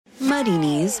Muddy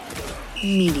Knees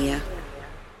Media.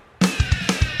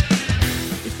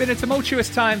 It's been a tumultuous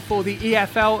time for the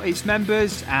EFL, its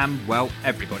members, and, well,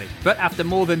 everybody. But after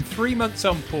more than 3 months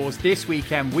on pause, this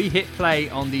weekend we hit play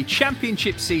on the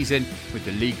Championship season with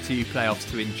the League Two playoffs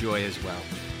to enjoy as well.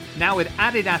 Now with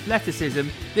added athleticism,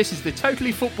 this is the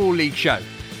Totally Football League show,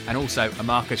 and also a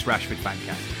Marcus Rashford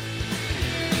fancast.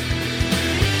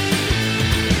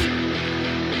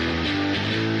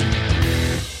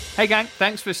 Hey gang,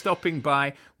 thanks for stopping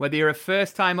by. Whether you're a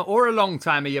first timer or a long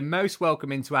timer, you're most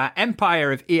welcome into our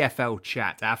empire of EFL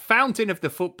chat, our fountain of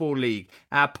the Football League,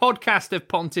 our podcast of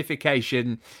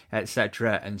pontification,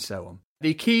 etc. and so on.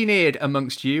 The keen-eared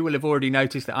amongst you will have already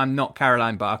noticed that I'm not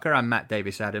Caroline Barker, I'm Matt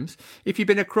Davis-Adams. If you've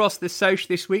been across the Soch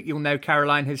this week, you'll know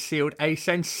Caroline has sealed a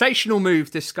sensational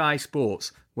move to Sky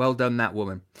Sports. Well done, that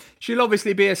woman. She'll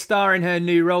obviously be a star in her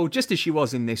new role, just as she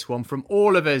was in this one. From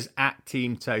all of us at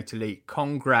Team Totally,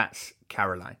 congrats,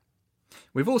 Caroline.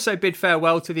 We've also bid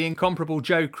farewell to the incomparable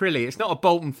Joe Crilly. It's not a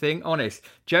Bolton thing, honest.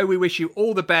 Joe, we wish you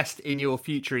all the best in your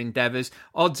future endeavours.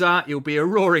 Odds are you'll be a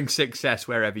roaring success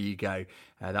wherever you go.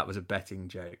 That was a betting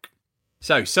joke.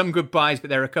 So, some goodbyes,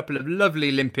 but there are a couple of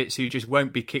lovely limpets who just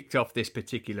won't be kicked off this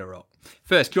particular rot.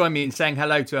 First, join me in saying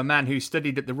hello to a man who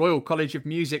studied at the Royal College of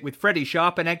Music with Freddie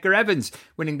Sharp and Edgar Evans,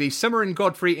 winning the Summer and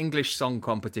Godfrey English Song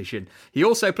Competition. He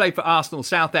also played for Arsenal,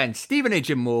 Southend,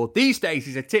 Stevenage and more. These days,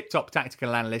 he's a tip-top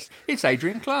tactical analyst. It's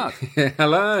Adrian Clark.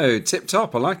 Hello,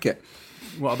 tip-top, I like it.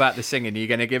 What about the singing? Are you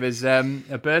going to give us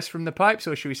a burst from the pipes,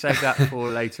 or should we save that for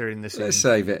later in the season? Let's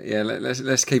save it, yeah.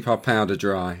 Let's keep our powder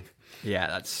dry. Yeah,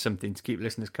 that's something to keep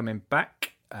listeners coming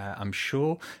back, I'm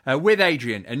sure. With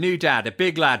Adrian, a new dad, a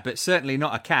big lad, but certainly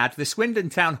not a cad, the Swindon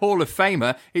Town Hall of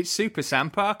Famer, it's Super Sam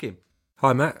Parkin.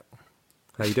 Hi, Matt.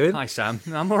 How you doing? Hi, Sam.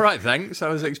 I'm all right, thanks. I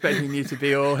was expecting you to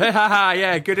be all,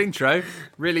 yeah, good intro.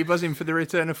 Really buzzing for the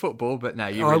return of football, but no,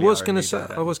 you really I was going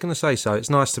to say so.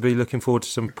 It's nice to be looking forward to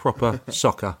some proper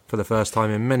soccer for the first time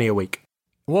in many a week.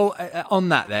 Well, on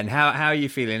that then, how are you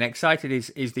feeling? Excited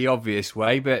is the obvious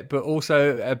way, but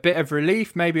also a bit of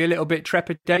relief, maybe a little bit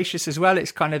trepidatious as well.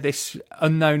 It's kind of this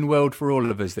unknown world for all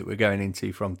of us that we're going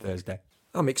into from Thursday.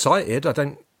 I'm excited.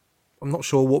 I'm not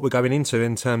sure what we're going into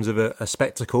in terms of a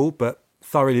spectacle, but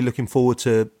thoroughly looking forward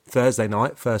to Thursday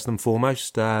night, first and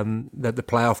foremost, the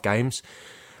playoff games.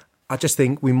 I just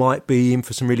think we might be in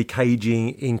for some really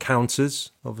cagey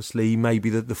encounters. Obviously, maybe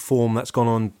the form that's gone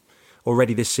on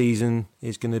already this season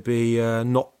is going to be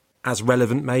not as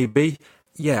relevant, maybe.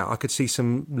 Yeah, I could see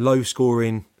some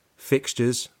low-scoring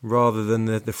fixtures rather than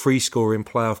the free-scoring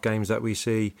playoff games that we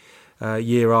see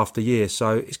year after year.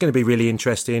 So it's going to be really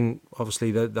interesting.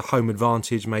 Obviously, the home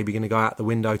advantage may be going to go out the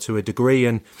window to a degree,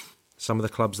 and some of the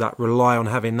clubs that rely on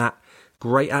having that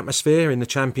great atmosphere in the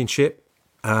Championship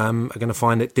are going to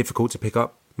find it difficult to pick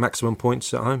up maximum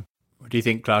points at home. What do you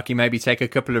think, Clarky? Maybe take a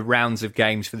couple of rounds of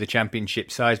games for the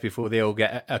Championship sides before they all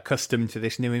get accustomed to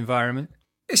this new environment?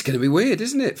 It's going to be weird,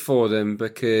 isn't it, for them?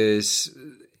 Because,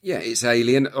 yeah, it's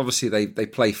alien. Obviously, they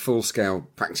play full-scale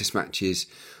practice matches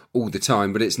all the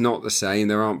time, but it's not the same.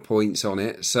 There aren't points on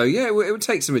it. So, yeah, it would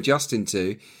take some adjusting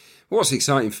to. What's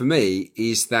exciting for me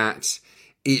is that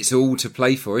it's all to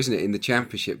play for, isn't it, in the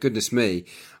Championship? Goodness me.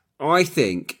 I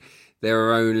think there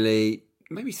are only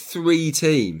maybe 3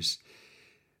 teams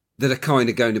that are kind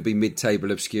of going to be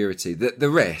mid-table obscurity. The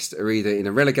rest are either in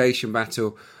a relegation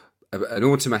battle, an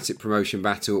automatic promotion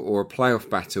battle, or a playoff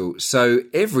battle. So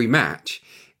every match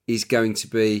is going to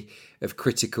be of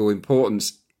critical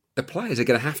importance. The players are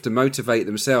going to have to motivate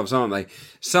themselves, aren't they?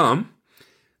 Some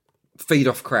feed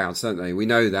off crowds, don't they? We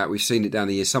know that. We've seen it down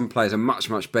the years. Some players are much,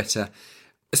 much better,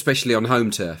 especially on home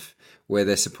turf, where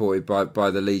they're supported by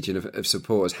the legion of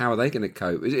supporters. How are they going to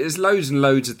cope? There's loads and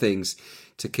loads of things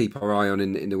to keep our eye on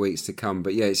in the weeks to come.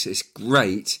 But yeah, it's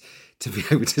great to be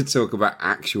able to talk about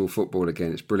actual football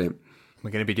again. It's brilliant. We're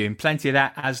going to be doing plenty of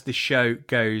that as the show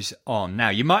goes on. Now,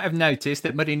 you might have noticed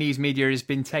that Muddy Knees Media has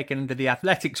been taken under the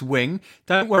Athletics wing.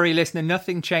 Don't worry, listener,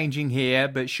 nothing changing here.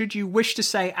 But should you wish to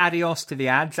say adios to the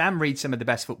ads and read some of the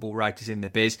best football writers in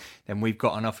the biz, then we've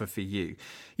got an offer for you.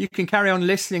 You can carry on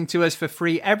listening to us for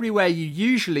free everywhere you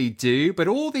usually do, but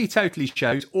all the Totally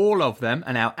shows, all of them,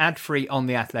 are now ad-free on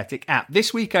the Athletic app.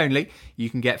 This week only, you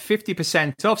can get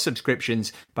 50% off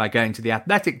subscriptions by going to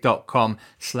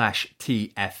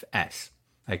theathletic.com/TFS.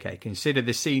 Okay, consider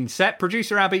the scene set.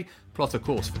 Producer Abby, plot a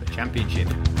course for the Championship.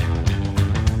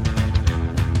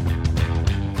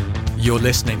 You're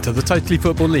listening to the Totally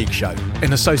Football League show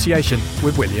in association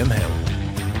with William Hill.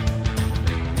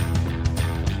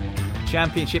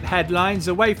 Championship headlines.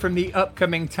 Away from the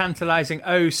upcoming tantalising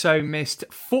oh-so-missed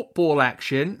football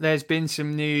action, there's been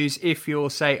some news if you're,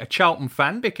 say, a Charlton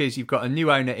fan, because you've got a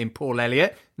new owner in Paul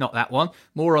Elliott. Not that one.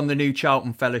 More on the new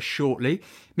Charlton fella shortly.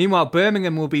 Meanwhile,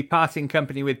 Birmingham will be parting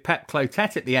company with Pep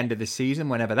Clotet at the end of the season,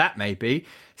 whenever that may be.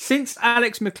 Since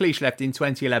Alex McLeish left in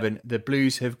 2011, the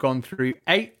Blues have gone through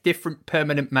 8 different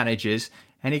permanent managers.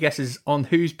 Any guesses on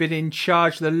who's been in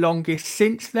charge the longest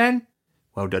since then?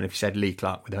 Well done if you said Lee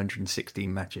Clark with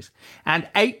 116 matches. And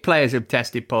 8 players have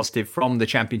tested positive from the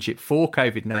Championship for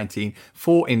COVID-19,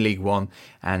 4 in League One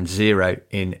and 0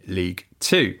 in League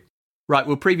Two. Right,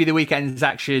 we'll preview the weekend's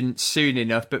action soon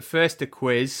enough, but first a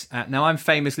quiz. Now, I'm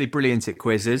famously brilliant at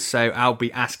quizzes, so I'll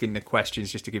be asking the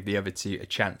questions just to give the other two a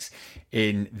chance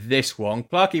in this one.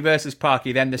 Clarkey versus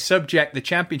Parky, then the subject, the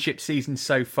Championship season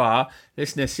so far.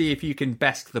 Listener, see if you can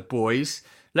best the boys.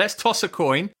 Let's toss a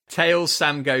coin. Tails,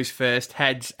 Sam goes first.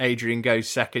 Heads, Adrian goes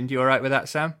second. You all right with that,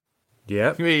 Sam?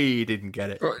 Yeah. We didn't get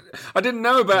it. I didn't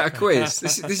know about a quiz.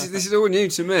 This is all new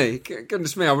to me.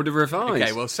 Goodness me, I would have revised.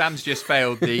 Okay, well, Sam's just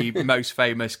failed the most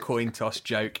famous coin toss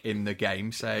joke in the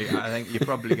game, so I think you're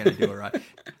probably going to do all right.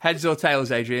 Heads or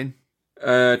tails, Adrian?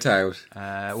 Tails.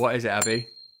 What is it, Abby?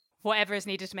 Whatever is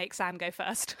needed to make Sam go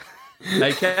first.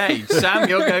 Okay, Sam,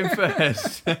 you're going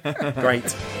first.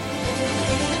 Great.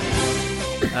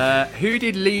 Who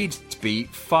did Leeds beat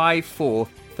 5-4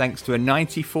 thanks to a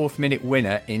 94th minute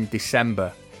winner in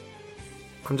December?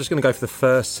 I'm just going to go for the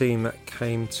first team that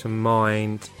came to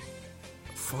mind.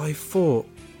 5-4.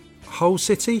 Hull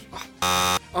City?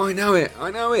 I know it. No,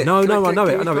 I know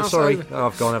it. Sorry. Oh,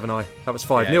 I've gone, haven't I? That was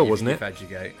 5-0, wasn't it? You've had your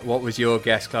go. What was your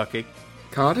guess, Clarky?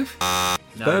 Cardiff?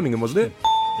 No. Birmingham, wasn't it?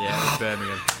 Yeah, it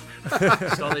was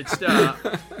Birmingham. Solid start.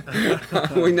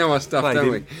 We know our stuff,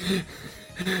 don't we?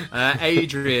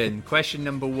 Adrian, question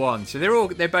number 1. So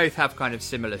they both have kind of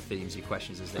similar themes, your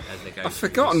questions as they go. I've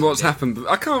forgotten what's happened.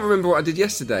 I can't remember what I did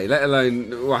yesterday, let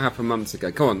alone what happened months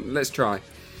ago. Come on, let's try.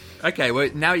 Okay, well,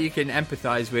 now you can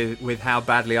empathise with how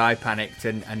badly I panicked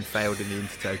and failed in the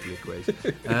Intertopia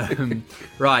quiz.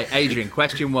 Right, Adrian,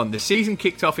 question 1. The season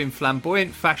kicked off in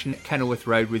flamboyant fashion at Kenilworth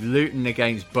Road with Luton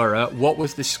against Borough. What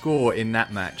was the score in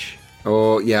that match?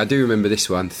 Oh, yeah, I do remember this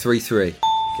one. 3-3. Okay,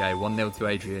 1-0 to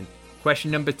Adrian.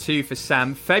 Question number 2 for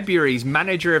Sam. February's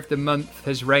Manager of the Month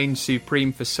has reigned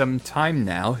supreme for some time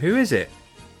now. Who is it?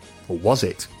 Or was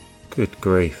it? Good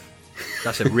grief.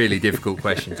 That's a really difficult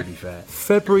question, to be fair.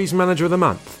 February's Manager of the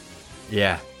Month?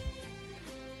 Yeah.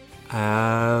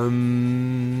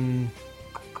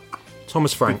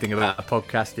 Thomas Frank. The thing about a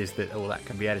podcast is that all that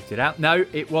can be edited out. No,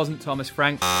 it wasn't Thomas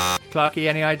Frank. Clarky,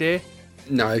 any idea?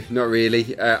 No, not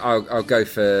really. I'll go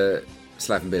for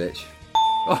Slaven Bilic.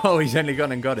 Oh, he's only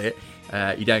gone and got it.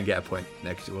 You don't get a point, no,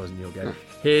 because it wasn't your go.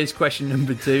 Here's question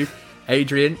number 2.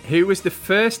 Adrian, who was the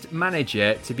first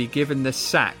manager to be given the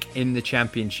sack in the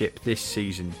Championship this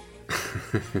season?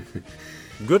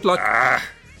 Good luck.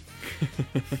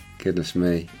 Goodness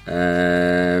me.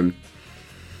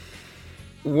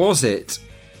 Was it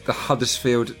the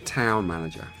Huddersfield Town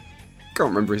manager? Can't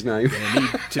remember his name. You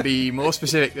need to be more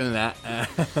specific than that.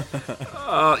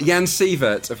 Jan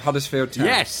Sievert of Huddersfield Town.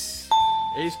 Yes,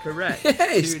 is correct.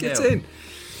 Yes, get in.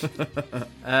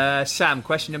 Sam,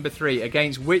 question number 3.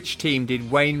 Against which team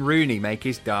did Wayne Rooney make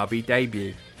his Derby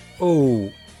debut? Oh,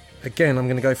 again, I'm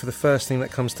going to go for the first thing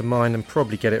that comes to mind and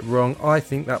probably get it wrong. I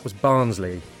think that was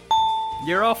Barnsley.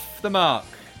 You're off the mark.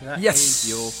 That Yes. is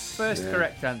your first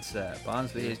correct answer.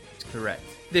 Barnsley is correct.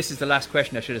 This is the last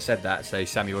question. I should have said that, so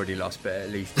Sam, you already lost, but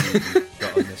at least you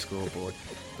got on the scoreboard.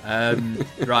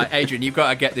 Right, Adrian, you've got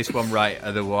to get this one right,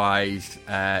 otherwise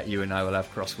you and I will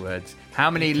have crosswords. How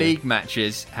many league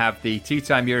matches have the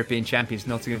 2-time European champions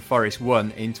Nottingham Forest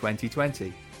won in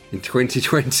 2020? In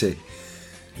 2020?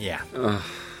 Yeah.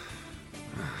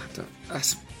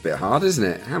 That's a bit hard, isn't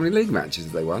it? How many league matches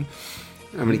have they won?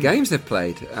 How many games they've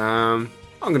played? I'm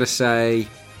going to say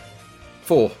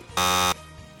 4.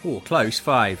 Oh, close,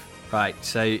 5. Right,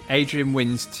 so Adrian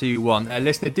wins 2-1.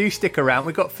 Listener, do stick around.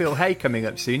 We've got Phil Hay coming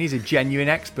up soon. He's a genuine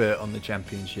expert on the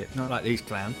Championship, not like these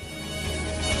clowns.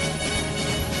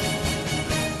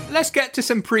 Let's get to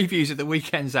some previews of the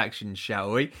weekend's action,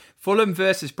 shall we? Fulham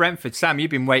versus Brentford. Sam,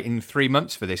 you've been waiting 3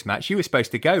 months for this match. You were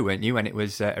supposed to go, weren't you, when it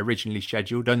was originally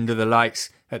scheduled under the lights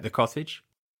at the Cottage?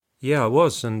 Yeah, I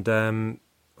was, and I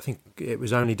think it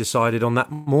was only decided on that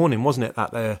morning, wasn't it,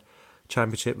 that the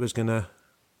Championship was going to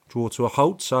draw to a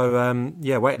halt. So,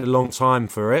 waited a long time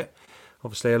for it.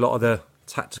 Obviously, a lot of the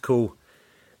tactical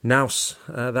nous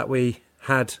that we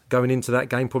had going into that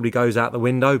game probably goes out the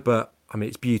window, but I mean,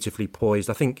 it's beautifully poised.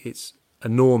 I think it's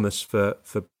enormous for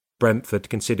Brentford,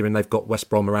 considering they've got West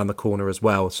Brom around the corner as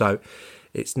well. So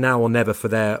it's now or never for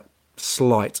their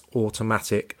slight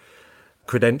automatic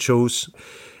credentials.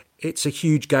 It's a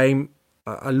huge game.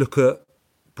 I look at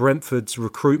Brentford's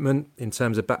recruitment in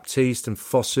terms of Baptiste and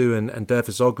Fosu and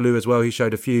Dervisoglu as well. He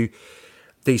showed a few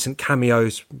decent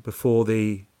cameos before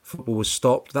the football was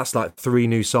stopped. That's like 3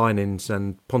 new signings,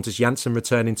 and Pontus Jansson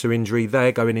returning to injury.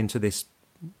 They're going into this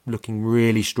looking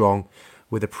really strong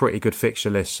with a pretty good fixture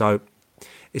list. So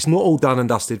it's not all done and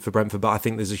dusted for Brentford, but I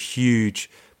think there's a huge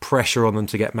pressure on them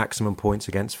to get maximum points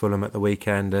against Fulham at the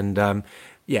weekend. And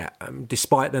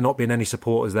despite there not being any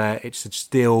supporters there, it should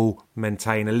still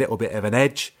maintain a little bit of an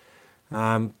edge.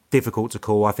 Difficult to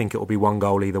call. I think it will be 1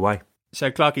 goal either way. So,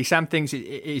 Clarky, Sam thinks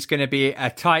it's going to be a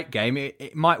tight game.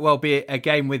 It might well be a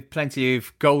game with plenty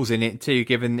of goals in it too,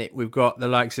 given that we've got the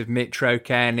likes of Mitro,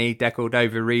 Kearney,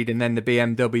 Decordova-Reid, and then the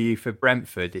BMW for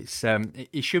Brentford. It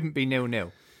shouldn't be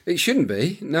 0-0. It shouldn't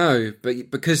be, no.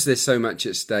 But because there's so much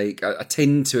at stake, I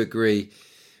tend to agree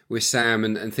with Sam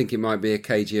and think it might be a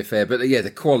cagey affair. But yeah,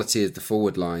 the quality of the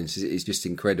forward lines is just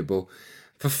incredible.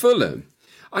 For Fulham,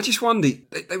 I just wondered,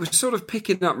 they were sort of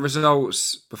picking up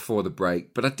results before the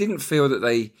break, but I didn't feel that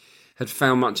they had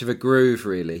found much of a groove,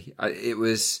 really. It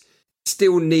was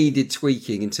still needed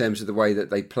tweaking in terms of the way that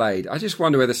they played. I just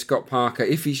wonder whether Scott Parker,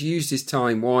 if he's used his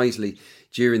time wisely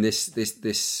during this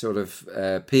sort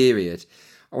of period,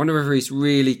 I wonder whether he's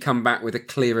really come back with a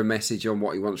clearer message on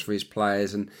what he wants for his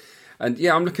players. And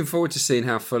yeah, I'm looking forward to seeing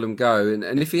how Fulham go.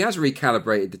 And if he has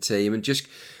recalibrated the team and just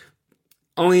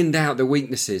ironed out the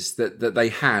weaknesses that they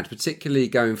had, particularly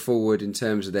going forward in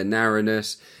terms of their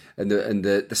narrowness and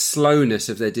the slowness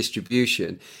of their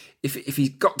distribution. If he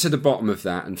got to the bottom of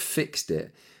that and fixed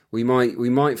it, we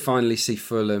might finally see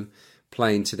Fulham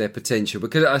playing to their potential,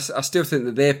 because I still think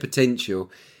that their potential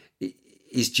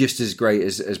is just as great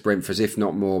as Brentford's, if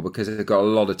not more, because they've got a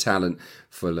lot of talent,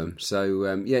 Fulham. So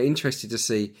interested to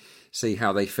see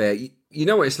how they fare. You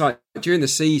know what it's like during the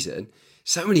season,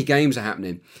 so many games are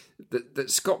happening that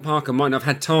Scott Parker might not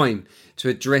have had time to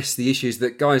address the issues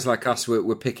that guys like us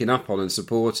were picking up on, and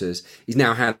supporters. He's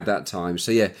now had that time.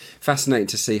 So yeah, fascinating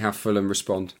to see how Fulham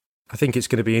respond. I think it's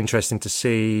going to be interesting to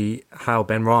see how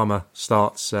Benrahma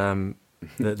starts the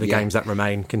games that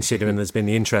remain, considering there's been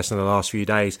the interest in the last few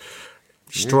days.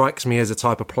 Strikes me as a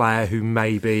type of player who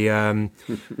maybe, I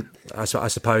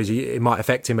suppose, it might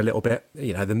affect him a little bit,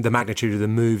 the magnitude of the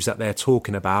moves that they're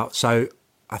talking about. So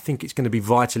I think it's going to be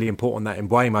vitally important that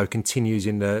Mbeumo continues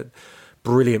in the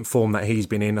brilliant form that he's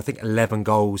been in. I think 11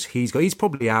 goals he's got. He's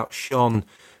probably outshone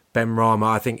Benrahma,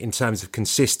 I think, in terms of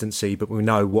consistency, but we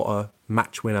know what a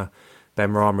match winner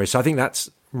Benrahma is. So I think that's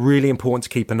really important to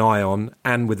keep an eye on,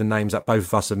 and with the names that both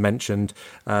of us have mentioned,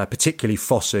 particularly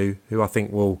Fosu, who I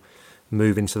think will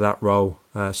move into that role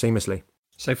seamlessly.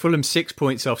 So Fulham 6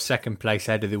 points off second place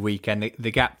ahead of the weekend. The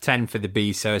gap 10 for the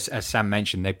Bees. So as Sam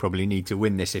mentioned, they probably need to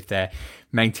win this if they're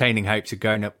maintaining hopes of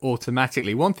going up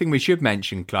automatically. One thing we should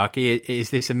mention, Clarky, is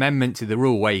this amendment to the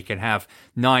rule where you can have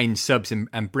 9 subs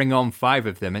and bring on 5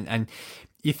 of them. And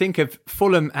you think of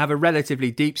Fulham have a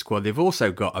relatively deep squad. They've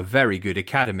also got a very good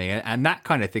academy, and that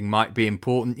kind of thing might be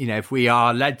important. If we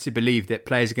are led to believe that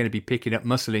players are going to be picking up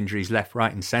muscle injuries left,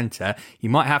 right and centre, you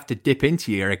might have to dip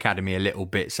into your academy a little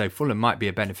bit. So Fulham might be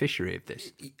a beneficiary of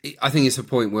this. I think it's a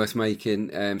point worth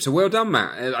making. So well done,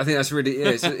 Matt. I think that's really...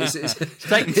 it's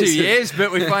taken 2 years,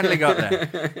 but we finally got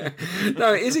there.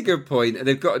 No, it is a good point.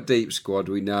 They've got a deep squad,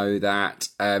 we know that.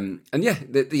 And yeah,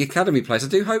 the academy players, I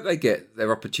do hope they get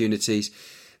their opportunities.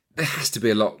 There has to be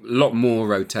a lot more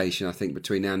rotation, I think,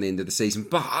 between now and the end of the season.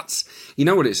 But you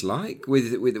know what it's like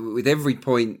with every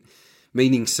point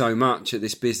meaning so much at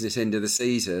this business end of the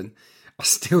season. I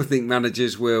still think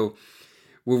managers will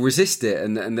resist it,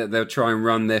 and that they'll try and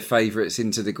run their favourites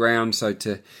into the ground, so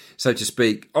to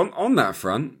speak. On that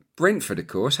front, Brentford, of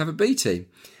course, have a B team,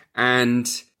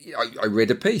 and I read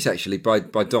a piece actually by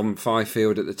Dom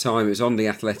Fifield at the time. It was on The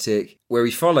Athletic, where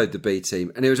he followed the B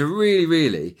team, and it was a really,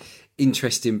 really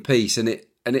interesting piece, and it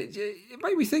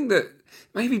made me think that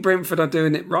maybe Brentford are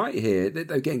doing it right here.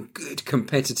 They're getting good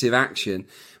competitive action.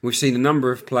 We've seen a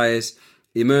number of players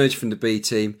emerge from the B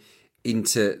team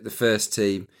into the first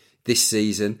team this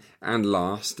season and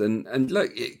last, and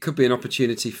look, it could be an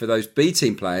opportunity for those B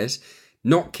team players,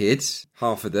 not kids,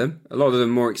 half of them, a lot of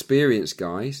them more experienced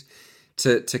guys,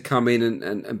 to come in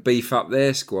and beef up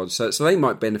their squad. So they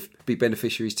might be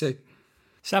beneficiaries too.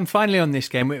 Sam, finally on this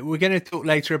game, we're going to talk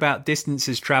later about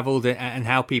distances travelled and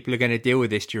how people are going to deal with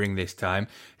this during this time.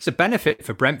 It's a benefit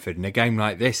for Brentford in a game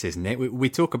like this, isn't it? We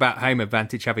talk about home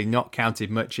advantage having not counted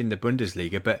much in the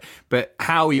Bundesliga, but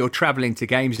how you're travelling to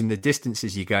games and the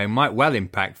distances you go might well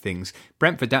impact things.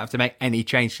 Brentford don't have to make any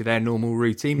change to their normal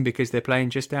routine because they're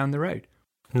playing just down the road.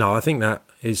 No, I think that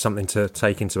is something to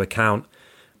take into account.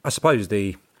 I suppose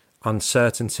the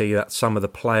uncertainty that some of the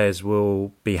players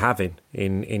will be having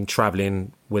in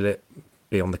travelling, will it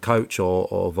be on the coach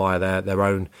or via their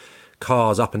own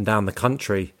cars up and down the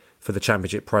country for the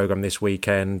Championship programme this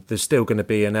weekend, there's still going to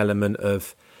be an element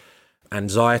of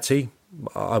anxiety.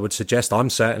 I would suggest I'm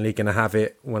certainly going to have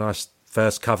it when I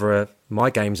first cover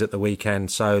my games at the weekend,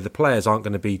 so the players aren't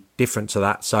going to be different to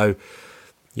that. So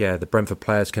yeah, the Brentford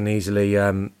players can easily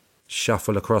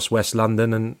shuffle across West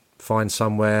London and find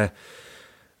somewhere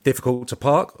difficult to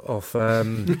park off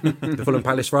the Fulham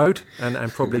Palace Road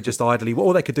and probably just idly,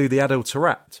 or they could do the Adel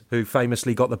Taarabt, who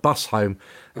famously got the bus home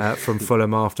from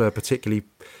Fulham after a particularly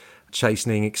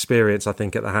chastening experience, I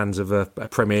think, at the hands of a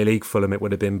Premier League Fulham it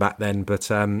would have been back then.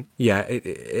 But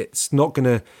it's not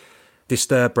going to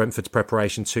disturb Brentford's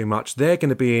preparation too much. They're going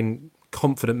to be in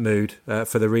confident mood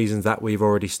for the reasons that we've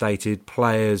already stated.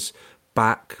 Players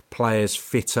back, players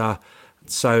fitter.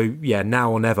 So yeah,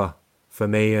 now or never for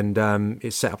me, and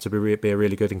it's set up to be a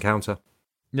really good encounter.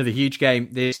 Another huge game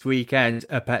this weekend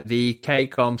up at the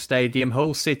KCOM Stadium.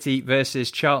 Hull City versus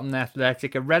Charlton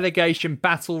Athletic, a relegation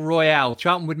battle royale.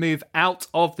 Charlton would move out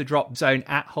of the drop zone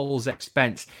at Hull's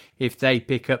expense if they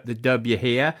pick up the W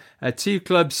here. Two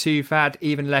clubs who've had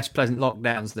even less pleasant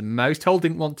lockdowns than most. Hull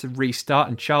didn't want to restart,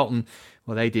 and Charlton,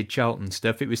 well, they did Charlton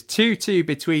stuff. It was 2-2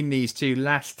 between these two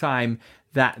last time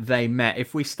that they met.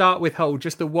 If we start with Hull,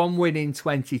 just the one win in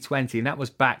 2020, and that was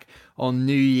back on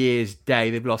New Year's Day.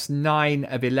 They've lost 9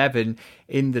 of 11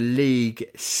 in the league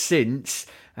since.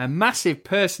 Massive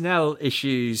personnel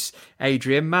issues,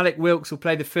 Adrian. Malik Wilks will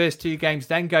play the first 2 games,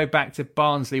 then go back to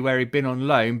Barnsley where he'd been on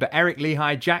loan. But Eric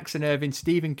Lehigh, Jackson Irvine,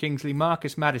 Stephen Kingsley,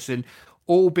 Marcus Maddison,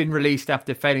 all been released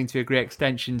after failing to agree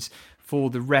extensions for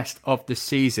the rest of the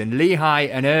season. Lehigh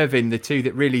and Irvine, the two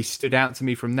that really stood out to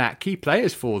me from that. Key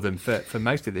players for them for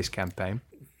most of this campaign.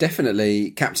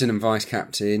 Definitely captain and vice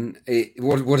captain.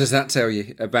 What does that tell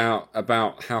you about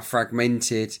how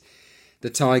fragmented the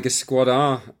Tiger squad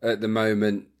are at the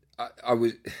moment? I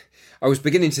was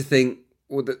beginning to think,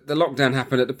 well, the lockdown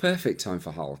happened at the perfect time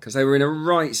for Hull because they were in a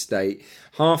right state.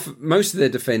 Most of their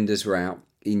defenders were out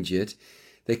injured.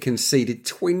 They conceded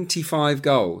 25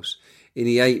 goals in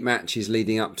the 8 matches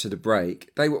leading up to the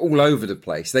break. They were all over the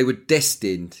place. They were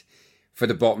destined for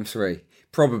the bottom 3,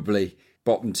 probably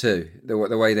bottom 2, the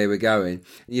way they were going.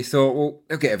 You thought, well,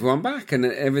 they'll get everyone back and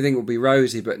everything will be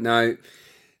rosy. But no,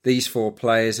 these 4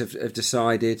 players have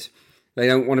decided they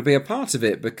don't want to be a part of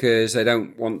it because they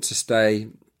don't want to stay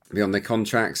beyond their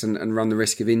contracts and run the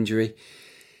risk of injury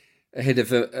ahead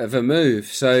of a move.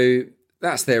 So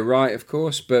that's their right, of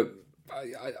course, but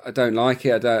I don't like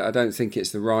it. I don't think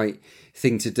it's the right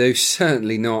thing to do.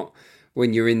 Certainly not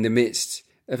when you're in the midst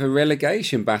of a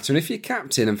relegation battle. And if your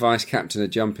captain and vice captain are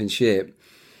jumping ship,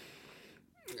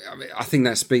 I think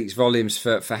that speaks volumes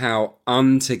for how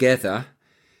untogether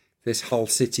this Hull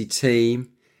City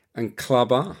team and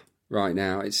club are right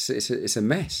now. It's a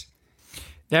mess.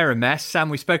 They're a mess. Sam,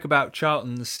 we spoke about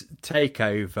Charlton's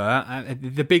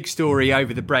takeover. The big story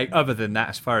over the break, other than that,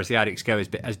 as far as the Addicts go,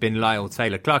 has been Lyle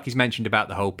Taylor. Clarkie's mentioned about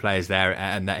the whole players there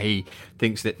and that he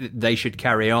thinks that they should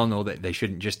carry on or that they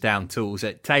shouldn't just down tools.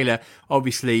 Taylor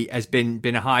obviously has been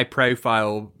a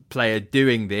high-profile player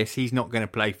doing this. He's not going to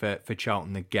play for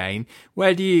Charlton again.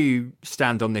 Where do you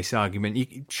stand on this argument?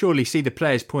 You surely see the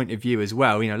player's point of view as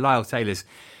well. You know, Lyle Taylor's,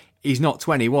 he's not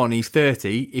 21, he's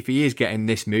 30. If he is getting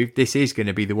this move, this is going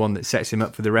to be the one that sets him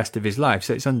up for the rest of his life.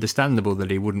 So it's understandable that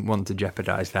he wouldn't want to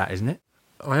jeopardise that, isn't it?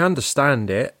 I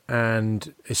understand it,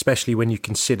 and especially when you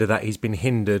consider that he's been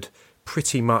hindered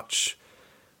pretty much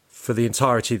for the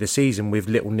entirety of the season with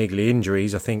little niggly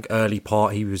injuries. I think early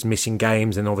part he was missing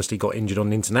games and obviously got injured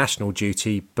on international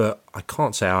duty, but I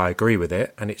can't say I agree with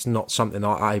it, and it's not something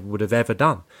I would have ever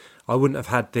done. I wouldn't have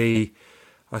had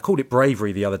I called it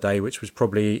bravery the other day, which was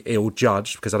probably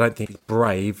ill-judged because I don't think it's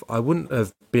brave. I wouldn't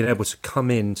have been able to come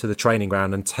into the training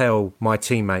ground and tell my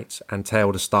teammates and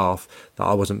tell the staff that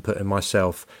I wasn't putting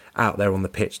myself out there on the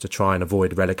pitch to try and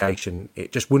avoid relegation.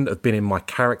 It just wouldn't have been in my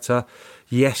character.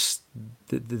 Yes,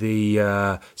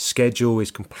 the schedule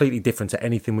is completely different to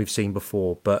anything we've seen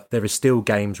before, but there is still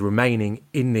games remaining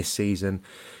in this season.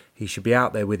 He should be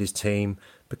out there with his team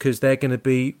because they're going to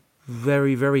be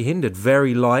very, very hindered,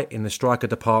 very light in the striker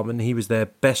department. He was their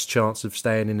best chance of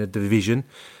staying in the division.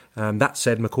 That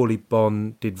said, Macaulay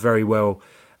Bonne did very well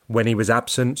when he was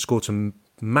absent, scored some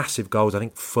massive goals. I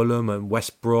think Fulham and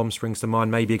West Brom springs to mind,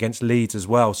 maybe against Leeds as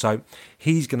well. So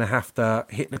he's going to have to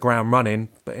hit the ground running.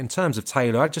 But in terms of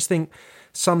Taylor, I just think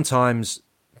sometimes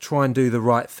try and do the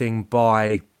right thing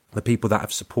by the people that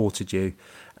have supported you.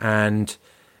 And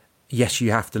yes,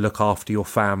 you have to look after your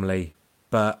family,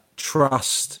 but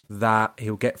trust that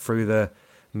he'll get through the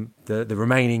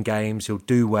remaining games, he'll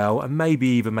do well, and maybe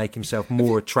even make himself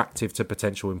more attractive to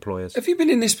potential employers. Have you been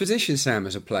in this position, Sam,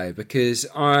 as a player? Because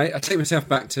I take myself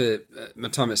back to my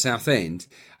time at Southend.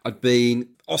 I'd been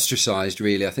ostracised,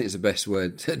 really, I think is the best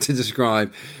word to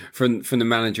describe, from the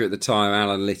manager at the time,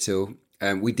 Alan Little.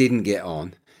 We didn't get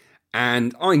on.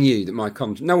 And I knew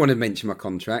that no one had mentioned my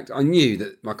contract. I knew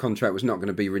that my contract was not going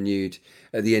to be renewed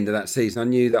at the end of that season. I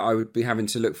knew that I would be having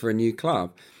to look for a new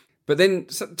club. But then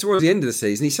towards the end of the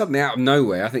season, he suddenly out of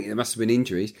nowhere, I think there must have been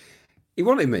injuries, he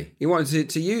wanted me. He wanted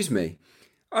to use me.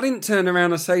 I didn't turn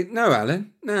around and say, no,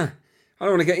 Alan, nah, I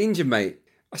don't want to get injured, mate.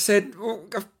 I said, well,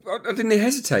 I didn't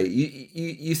hesitate.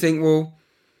 You think, well,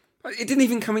 it didn't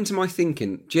even come into my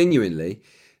thinking, genuinely,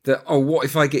 that, oh, what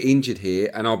if I get injured here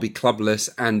and I'll be clubless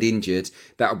and injured?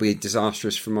 That'll be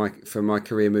disastrous for my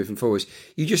career moving forwards.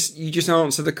 You just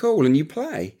answer the call and you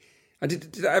play.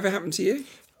 Did that ever happen to you?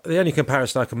 The only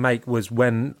comparison I can make was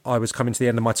when I was coming to the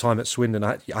end of my time at Swindon.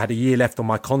 I had a year left on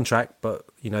my contract, but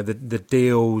the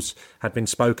deals had been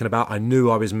spoken about. I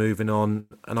knew I was moving on,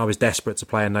 and I was desperate to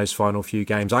play in those final few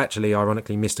games. I actually,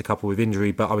 ironically, missed a couple with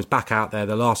injury, but I was back out there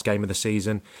the last game of the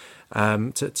season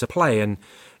to play. And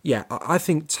yeah, I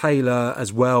think Taylor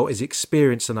as well is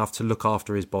experienced enough to look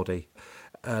after his body.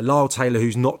 Lyle Taylor,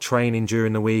 who's not training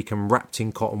during the week and wrapped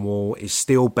in cotton wool, is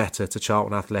still better to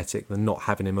Charlton Athletic than not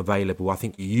having him available. I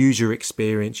think you use your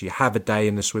experience, you have a day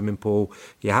in the swimming pool,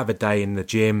 you have a day in the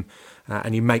gym,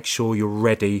 and you make sure you're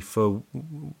ready for,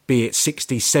 be it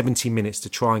 60, 70 minutes to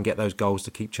try and get those goals to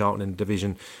keep Charlton in the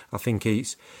division. I think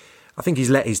he's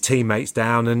let his teammates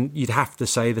down, and you'd have to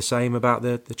say the same about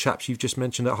the chaps you've just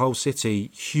mentioned at Hull City.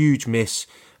 Huge miss.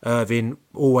 Irvine,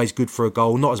 always good for a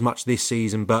goal, not as much this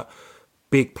season, but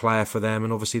big player for them,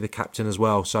 and obviously the captain as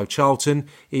well. So Charlton,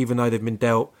 even though they've been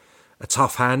dealt a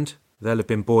tough hand, they'll have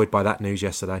been buoyed by that news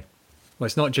yesterday. Well,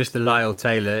 it's not just the Lyle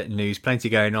Taylor news. Plenty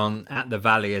going on at the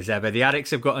Valley as ever. The Addicts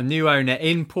have got a new owner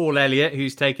in Paul Elliott,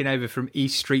 who's taken over from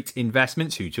East Street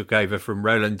Investments, who took over from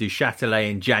Roland Duchâtelet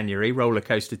in January.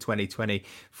 Rollercoaster 2020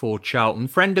 for Charlton.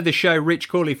 Friend of the show, Rich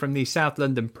Corley from the South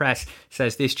London Press,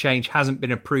 says this change hasn't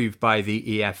been approved by the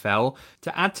EFL.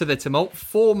 To add to the tumult,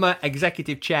 former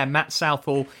executive chair Matt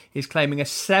Southall is claiming a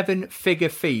 7-figure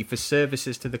fee for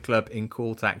services to the club in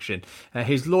court action.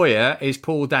 His lawyer is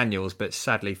Paul Daniels, but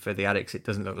sadly for the Addicts, it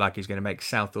doesn't look like he's going to make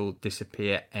Southall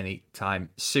disappear anytime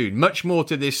soon. Much more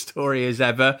to this story as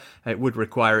ever. It would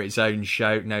require its own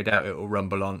show. No doubt it will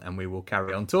rumble on, and we will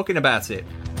carry on talking about it.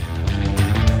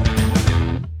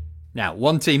 Now,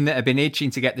 one team that have been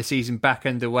itching to get the season back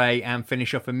underway and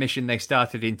finish off a mission they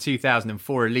started in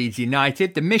 2004 are Leeds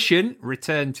United. The mission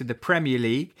returned to the Premier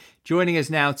League. Joining us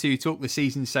now to talk the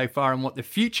season so far and what the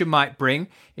future might bring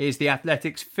is the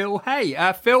Athletic's Phil Hay.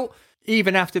 Phil,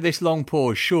 even after this long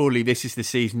pause, surely this is the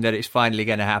season that it's finally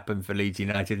going to happen for Leeds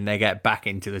United and they get back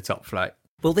into the top flight.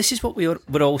 Well, this is what we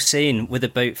were all saying with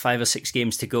about 5 or 6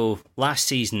 games to go last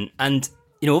season. And,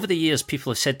 over the years,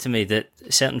 people have said to me that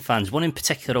certain fans, one in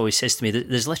particular always says to me that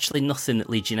there's literally nothing that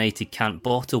Leeds United can't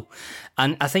bottle.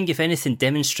 And I think if anything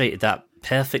demonstrated that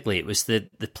perfectly, it was the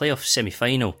playoff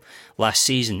semi-final last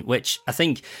season, which I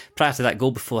think prior to that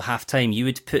goal before half-time, you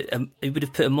would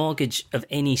have put a mortgage of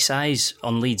any size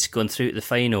on Leeds going through to the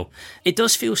final. It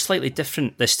does feel slightly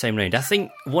different this time round. I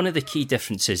think one of the key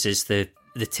differences is the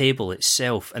table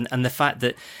itself and the fact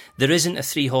that there isn't a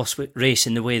 3-horse race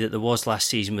in the way that there was last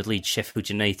season with Leeds, Sheffield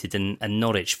United and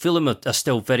Norwich. Fulham are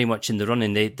still very much in the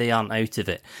running. They aren't out of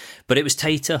it. But it was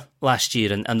tighter last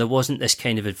year and there wasn't this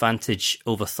kind of advantage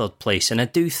over third place. And I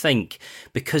do think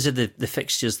because of the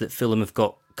fixtures that Fulham have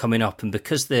got coming up and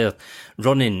because their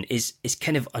running is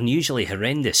kind of unusually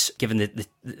horrendous given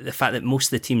the fact that most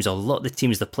of the teams, or a lot of the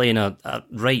teams they're playing are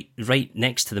right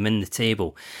next to them in the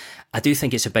table, I do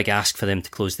think it's a big ask for them to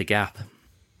close the gap.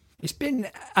 It's been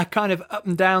a kind of up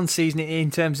and down season in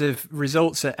terms of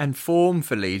results and form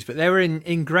for Leeds, but they were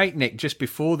in great nick just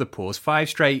before the pause. 5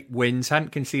 straight wins,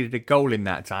 hadn't conceded a goal in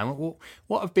that time.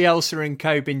 What have Bielsa and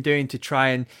co been doing to try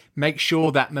and make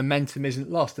sure that momentum isn't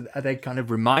lost? Are they kind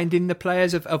of reminding the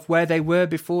players of where they were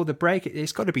before the break?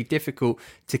 It's got to be difficult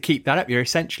to keep that up. You're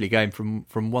essentially going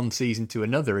from one season to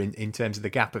another in terms of the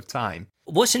gap of time.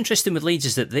 What's interesting with Leeds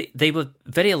is that they were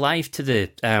very alive to the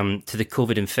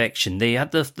COVID infection. They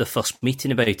had the first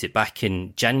meeting about it back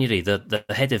in January. The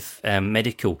head of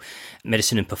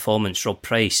medicine and performance, Rob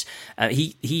Price,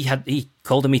 he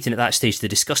called a meeting at that stage to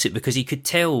discuss it because he could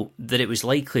tell that it was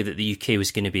likely that the UK was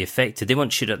going to be affected. They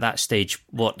weren't sure at that stage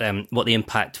what the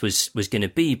impact was going to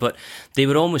be, but they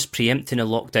were almost preempting a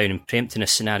lockdown and preempting a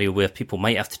scenario where people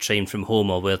might have to train from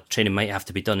home or where training might have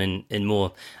to be done in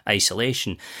more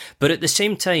isolation. But at the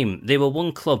same time, they were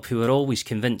one club who were always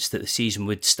convinced that the season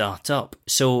would start up.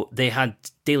 So they had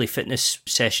daily fitness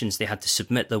sessions. They had to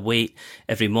submit their weight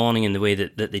every morning in the way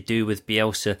that they do with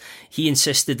Bielsa. He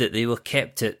insisted that they were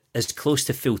kept at as close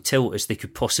to full tilt as they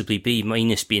could possibly be,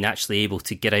 minus being actually able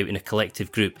to get out in a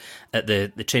collective group at the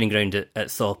training ground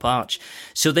at Thorpe Arch.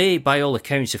 So they, by all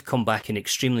accounts, have come back in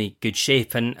extremely good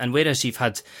shape. And whereas you've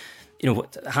had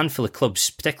a handful of clubs,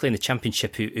 particularly in the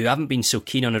Championship, who haven't been so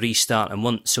keen on a restart and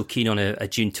weren't so keen on a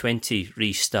June 20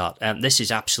 restart, this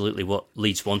is absolutely what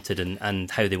Leeds wanted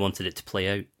and how they wanted it to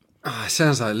play out. Oh, it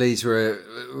sounds like Leeds were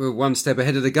one step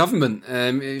ahead of the government.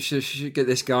 Should get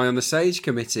this guy on the SAGE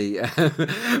committee.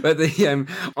 But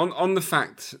on the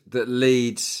fact that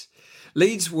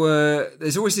Leeds were,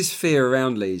 there's always this fear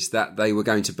around Leeds that they were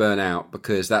going to burn out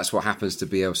because that's what happens to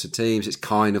Bielsa teams. It's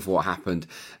kind of what happened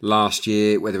last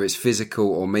year, whether it's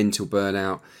physical or mental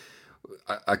burnout.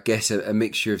 I guess a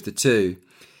mixture of the two.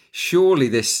 Surely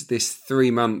this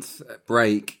 3-month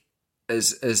break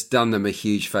has done them a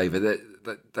huge favour. That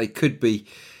they could be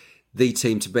the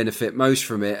team to benefit most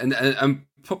from it. And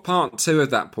part two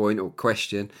of that point or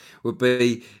question would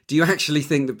be, do you actually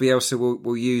think that Bielsa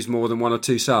will use more than 1 or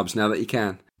 2 subs now that he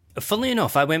can? Funnily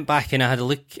enough, I went back and I had a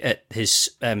look at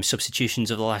his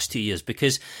substitutions over the last 2 years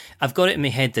because I've got it in my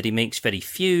head that he makes very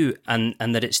few and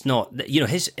that it's not,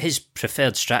 his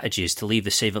preferred strategy is to leave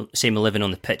the same 11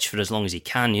 on the pitch for as long as he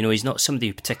can. He's not somebody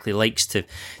who particularly likes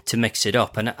to mix it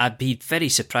up, and I'd be very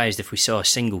surprised if we saw a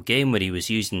single game where he was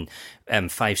using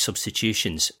 5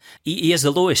 substitutions. He has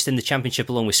the lowest in the Championship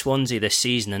along with Swansea this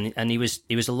season, and he was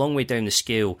a long way down the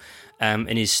scale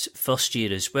in his first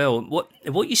year as well.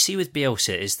 What you see with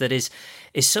Bielsa is that his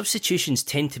substitutions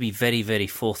tend to be very, very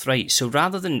forthright. So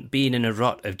rather than being in a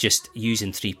rut of just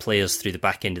using 3 players through the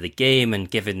back end of the game and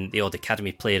giving the odd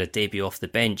academy player a debut off the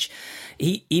bench,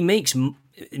 he makes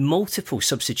multiple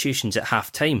substitutions at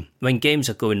half time when games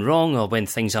are going wrong or when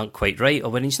things aren't quite right or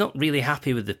when he's not really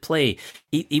happy with the play.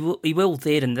 He will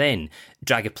there and then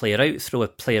drag a player out, throw a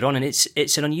player on, and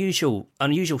it's an unusual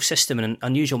system and an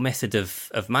unusual method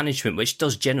of management which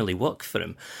does generally work for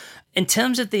him. In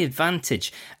terms of the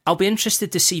advantage, I'll be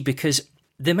interested to see, because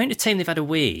the amount of time they've had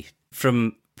away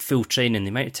from full training, the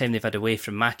amount of time they've had away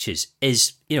from matches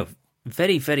is,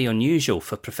 very, very unusual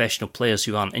for professional players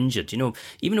who aren't injured.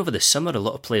 Even over the summer, a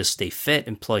lot of players stay fit,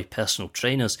 employ personal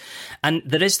trainers. And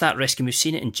there is that risk, and we've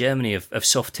seen it in Germany, of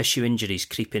soft tissue injuries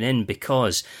creeping in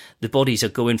because the bodies are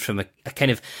going from a kind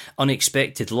of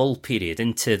unexpected lull period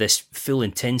into this full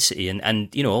intensity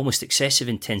and almost excessive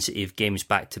intensity of games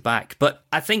back to back. But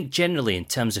I think generally, in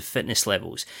terms of fitness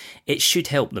levels, it should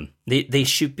help them. They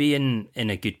should be in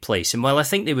a good place. And while I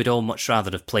think they would all much rather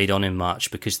have played on in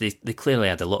March because they clearly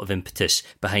had a lot of impetus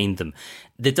behind them,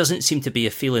 there doesn't seem to be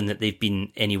a feeling that they've been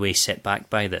in any way set back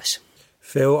by this.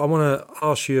 Phil, I want to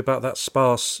ask you about that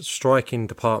sparse striking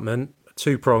department. A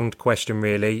 2-pronged question,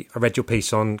 really. I read your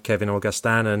piece on Kevin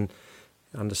Augustin and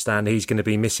understand he's going to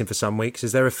be missing for some weeks.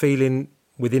 Is there a feeling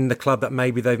within the club that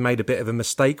maybe they've made a bit of a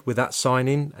mistake with that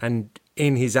signing? And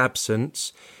in his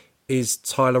absence, is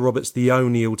Tyler Roberts the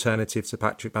only alternative to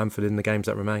Patrick Bamford in the games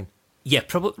that remain? Yeah,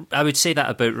 probably. I would say that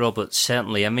about Roberts,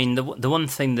 certainly. I mean, the one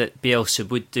thing that Bielsa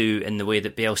would do in the way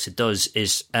that Bielsa does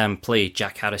is play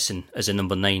Jack Harrison as a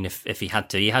number 9 if he had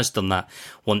to. He has done that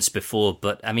once before,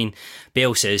 but I mean,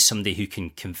 Bielsa is somebody who can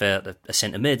convert a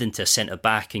centre mid into a centre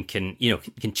back and can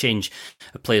change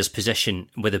a player's position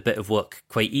with a bit of work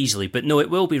quite easily. But no,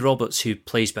 it will be Roberts who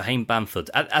plays behind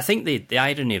Bamford. I think the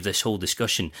irony of this whole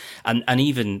discussion and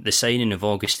even the signing of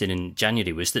Augustin in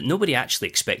January was that nobody actually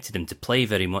expected him to play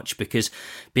very much because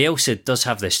Bielsa does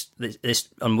have this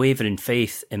unwavering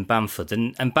faith in Bamford.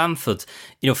 And Bamford,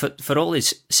 for all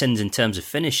his sins in terms of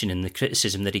finishing and the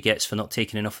criticism that he gets for not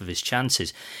taking enough of his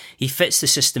chances, he fits the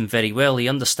system very well. He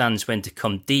understands when to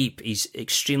come deep. He's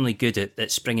extremely good at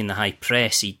springing the high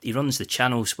press. He runs the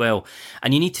channels well.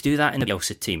 And you need to do that in a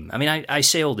Bielsa team. I mean, I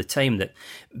say all the time that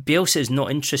Bielsa is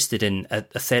not interested in a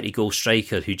 30-goal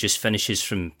striker who just finishes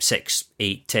from 6,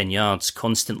 8, 10 yards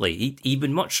constantly. He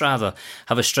would much rather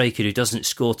have a striker striker who doesn't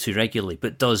score too regularly,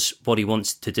 but does what he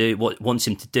wants to do, what wants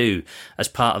him to do as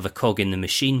part of a cog in the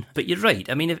machine. But you're right.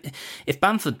 I mean, if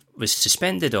Bamford was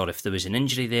suspended or if there was an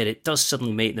injury there, it does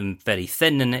suddenly make them very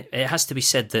thin. And it has to be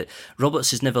said that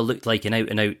Roberts has never looked like an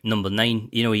out-and-out number 9.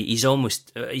 You know, he's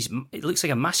almost, it looks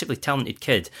like a massively talented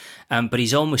kid, but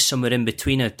he's almost somewhere in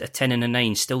between a 10 and a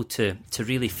 9 still to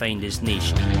really find his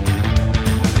niche.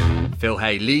 Phil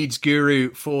Hay, Leeds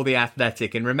guru for The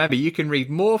Athletic. And remember, you can read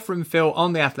more from Phil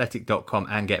on theathletic.com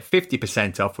and get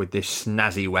 50% off with this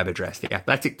snazzy web address,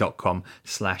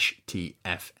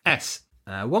 theathletic.com/TFS.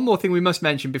 One more thing we must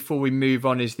mention before we move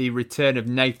on is the return of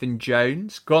Nathan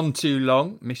Jones. Gone too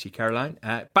long. Miss you, Caroline.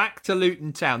 Back to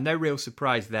Luton Town. No real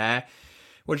surprise there.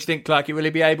 What do you think, Clarky? Will he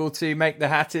be able to make the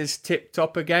Hatters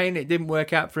tip-top again? It didn't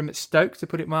work out for him at Stoke, to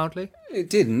put it mildly.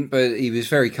 It didn't, but he was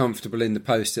very comfortable in the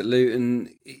post at Luton.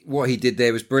 What he did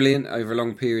there was brilliant. Over a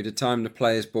long period of time, the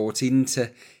players bought into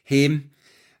him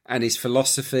and his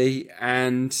philosophy.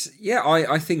 And yeah,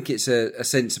 I think it's a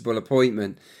sensible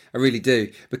appointment. I really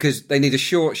do. Because they need a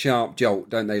short, sharp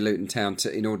jolt, don't they, Luton Town,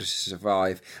 in order to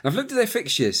survive. And I've looked at their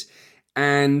fixtures,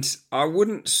 and I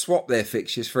wouldn't swap their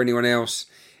fixtures for anyone else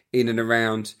in and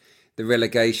around the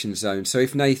relegation zone. So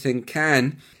if Nathan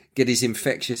can get his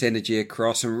infectious energy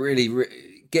across and really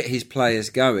get his players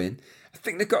going, I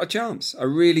think they've got a chance. I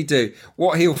really do.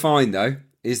 What he'll find, though,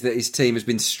 is that his team has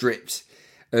been stripped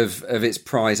of its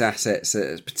prize assets,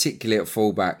 particularly at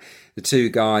fullback. The two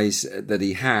guys that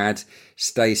he had,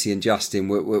 Stacey and Justin,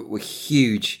 were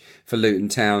huge for Luton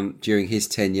Town during his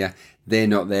tenure. They're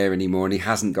not there anymore, and he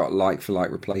hasn't got like-for-like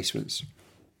replacements.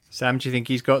 Sam, do you think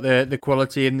he's got the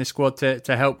quality in the squad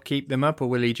to help keep them up, or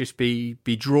will he just be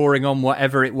drawing on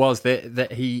whatever it was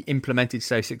that he implemented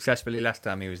so successfully last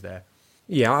time he was there?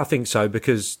 Yeah, I think so,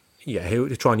 because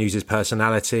he'll try and use his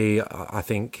personality. I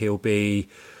think he'll be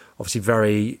obviously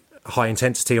very high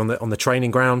intensity on the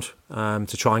training ground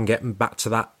to try and get them back to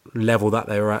that level that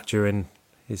they were at during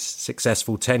his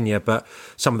successful tenure. But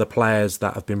some of the players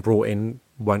that have been brought in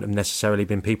won't have necessarily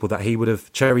been people that he would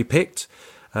have cherry-picked.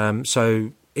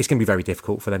 So it's going to be very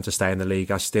difficult for them to stay in the league.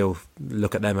 I still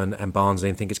look at them and Barnsley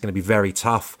and think it's going to be very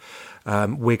tough.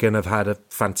 Wigan have had a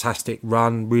fantastic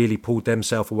run, really pulled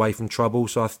themselves away from trouble.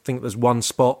 So I think there's one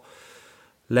spot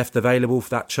left available for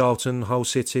that. Charlton, Hull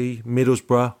City,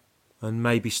 Middlesbrough and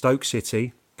maybe Stoke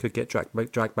City could get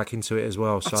dragged back into it as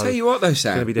well. So I'll tell you what though,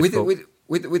 Sam,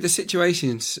 with the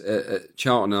situations at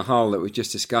Charlton and Hull that we've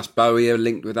just discussed, Bowie are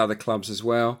linked with other clubs as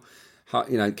well.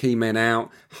 You know, key men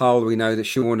out. Hull, we know that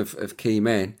shorn of key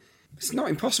men. It's not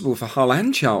impossible for Hull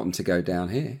and Charlton to go down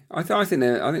here. I think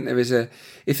there is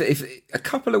if a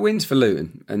couple of wins for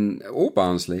Luton or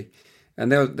Barnsley,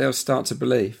 and they'll start to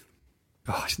believe.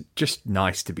 Oh, it's just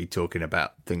nice to be talking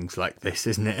about things like this,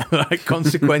 isn't it? Like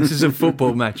consequences of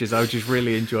football matches. I just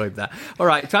really enjoyed that. All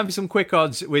right, time for some quick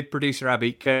odds with producer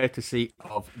Abby, courtesy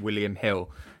of William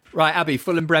Hill. Right, Abby,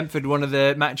 Fulham-Brentford, one of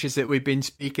the matches that we've been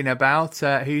speaking about.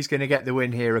 Who's going to get the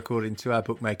win here, according to our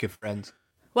bookmaker friends?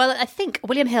 Well, I think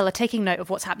William Hill are taking note of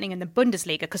what's happening in the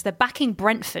Bundesliga because they're backing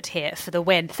Brentford here for the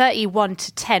win.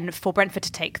 31-10 for Brentford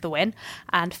to take the win,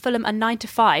 and Fulham are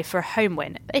 9-5 for a home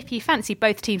win. If you fancy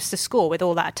both teams to score with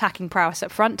all that attacking prowess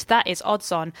up front, that is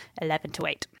odds on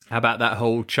 11-8. How about that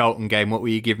whole Charlton game? What will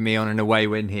you give me on an away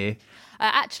win here?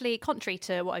 Actually, contrary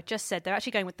to what I've just said, they're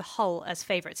actually going with the Hull as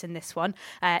favourites in this one.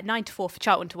 9-4 for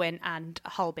Charlton to win, and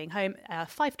Hull being home,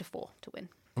 5-4 to win.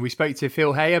 We spoke to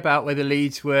Phil Hay about whether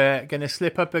Leeds were going to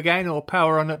slip up again or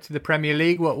power on up to the Premier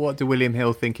League. What do William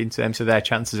Hill think in terms of their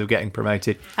chances of getting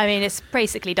promoted? I mean, it's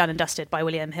basically done and dusted by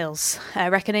William Hill's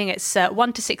reckoning. It's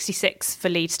 1-66 for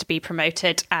Leeds to be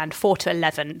promoted and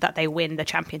 4-11 that they win the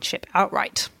Championship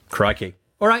outright. Crikey.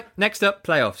 All right, next up,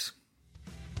 playoffs.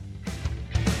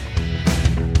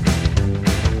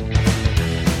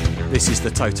 This is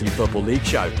the Totally Football League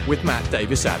show with Matt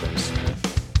Davis-Adams.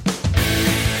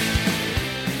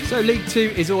 So League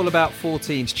 2 is all about 4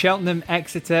 teams: Cheltenham,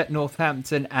 Exeter,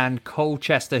 Northampton and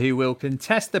Colchester, who will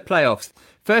contest the playoffs.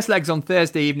 First leg's on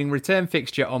Thursday evening, return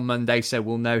fixture on Monday, so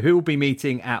we'll know who will be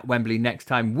meeting at Wembley next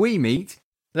time we meet.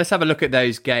 Let's have a look at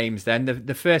those games then.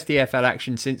 The first EFL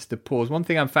action since the pause. One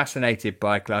thing I'm fascinated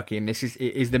by, Clarky, and this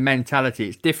is the mentality.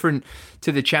 It's different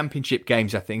to the Championship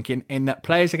games, I think, in that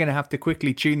players are going to have to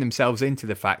quickly tune themselves into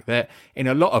the fact that in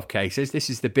a lot of cases, this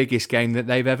is the biggest game that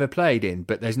they've ever played in,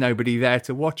 but there's nobody there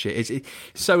to watch it. It's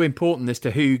so important as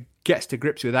to who gets to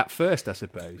grips with that first, I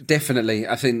suppose. Definitely.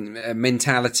 I think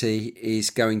mentality is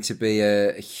going to be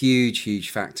a huge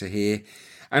factor here.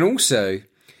 And also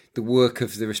the work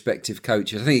of the respective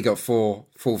coaches. I think you've got four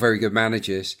very good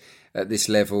managers at this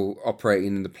level operating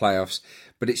in the playoffs,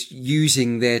 but it's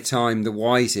using their time the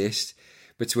wisest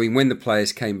between when the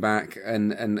players came back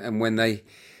and when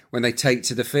they take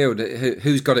to the field.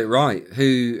 Who's got it right?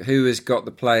 Who has got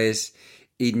the players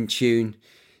in tune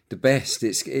the best?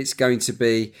 It's going to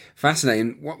be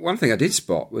fascinating. One thing I did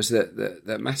spot was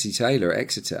that Matty Taylor at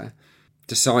Exeter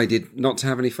decided not to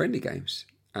have any friendly games.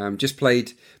 Just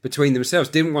played between themselves.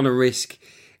 Didn't want to risk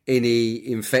any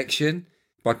infection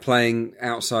by playing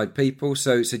outside people.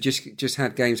 So just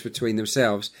had games between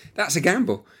themselves. That's a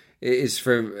gamble. It is,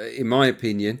 in my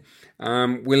opinion.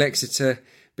 Will Exeter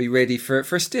be ready for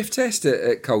a stiff test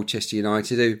at Colchester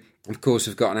United, who of course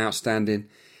have got an outstanding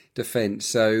defence?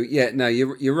 So yeah, no,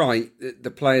 you're right.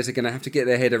 The players are going to have to get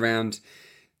their head around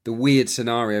the weird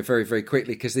scenario very, very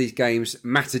quickly, because these games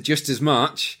matter just as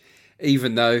much,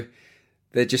 even though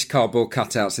they're just cardboard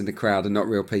cutouts in the crowd and not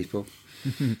real people.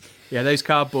 Yeah, those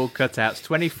cardboard cutouts,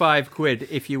 25 quid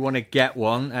if you want to get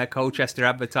one. Colchester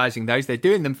advertising those. They're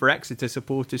doing them for Exeter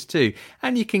supporters too.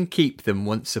 And you can keep them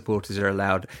once supporters are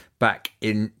allowed back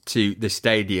into the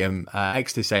stadium.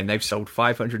 Exeter saying they've sold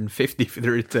 550 for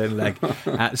the return leg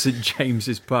at St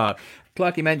James's Park.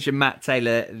 Clarky mentioned Matt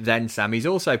Taylor then, Sam. He's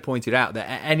also pointed out that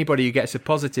anybody who gets a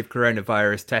positive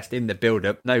coronavirus test in the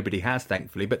build-up, nobody has,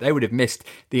 thankfully, but they would have missed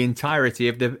the entirety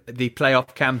of the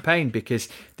playoff campaign, because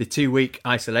the 2-week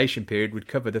isolation period would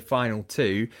cover the final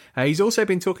two. He's also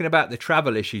been talking about the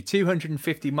travel issue,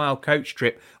 250-mile coach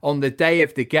trip on the day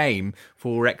of the game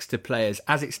for Exeter players.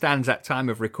 As it stands at time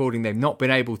of recording, they've not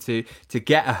been able to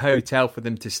get a hotel for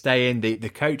them to stay in. The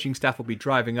coaching staff will be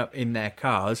driving up in their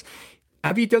cars.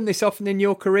 Have you done this often in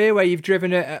your career, where you've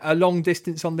driven a long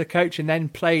distance on the coach and then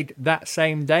played that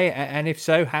same day? And if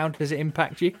so, how does it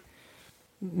impact you?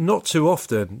 Not too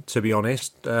often, to be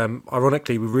honest.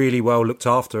 Ironically, we really well looked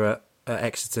after at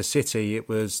Exeter City. It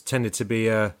was tended to be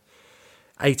a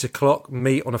 8 o'clock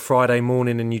meet on a Friday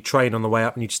morning, and you train on the way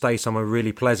up and you'd stay somewhere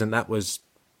really pleasant. That was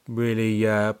really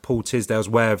Paul Tisdale's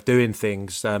way of doing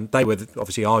things. They were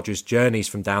obviously arduous journeys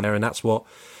from down there, and that's what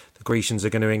the Grecians are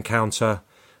going to encounter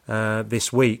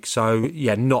this week. So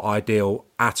yeah, not ideal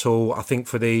at all. I think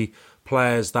for the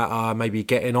players that are maybe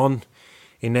getting on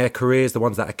in their careers, the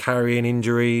ones that are carrying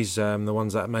injuries, the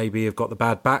ones that maybe have got the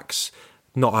bad backs,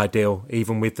 not ideal,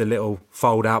 even with the little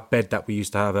fold out bed that we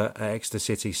used to have at Exeter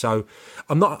City. So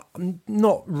I'm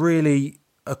not really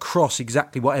across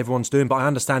exactly what everyone's doing, but I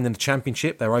understand in the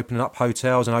Championship they're opening up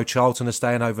hotels. I know Charlton are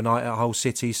staying overnight at Hull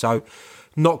City, so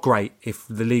not great if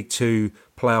the League Two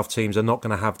playoff teams are not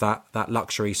going to have that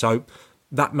luxury. So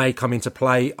that may come into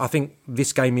play. I think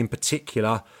this game in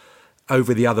particular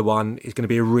over the other one is going to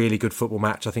be a really good football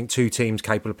match. I think two teams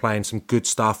capable of playing some good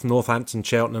stuff. Northampton,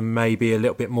 Cheltenham may be a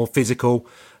little bit more physical,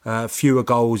 fewer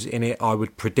goals in it, I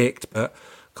would predict, but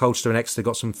Colchester and Exeter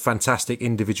got some fantastic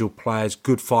individual players,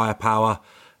 good firepower.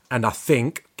 And I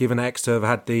think, given Exeter have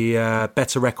had the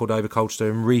better record over Colchester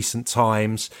in recent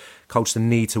times, Colchester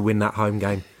need to win that home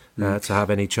game to have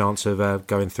any chance of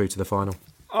going through to the final.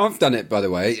 I've done it, by the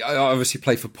way. I obviously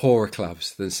played for poorer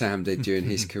clubs than Sam did during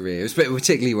his career,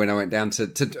 particularly when I went down to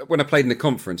when I played in the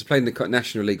conference. I played in the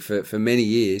National League for many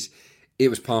years. It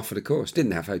was par for the course.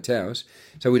 Didn't have hotels.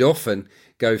 So we'd often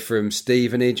go from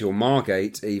Stevenage or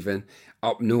Margate even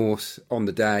up north on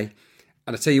the day.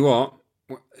 And I tell you what,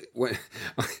 when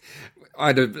I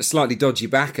had a slightly dodgy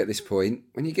back at this point.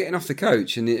 When you're getting off the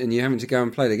coach and you're having to go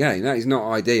and play the game, that is not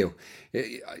ideal.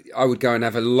 I would go and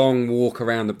have a long walk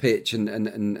around the pitch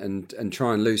and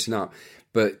try and loosen up.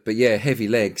 But yeah, heavy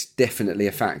legs, definitely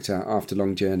a factor after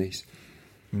long journeys.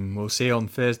 We'll see on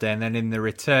Thursday, and then in the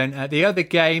return. The other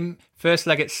game, first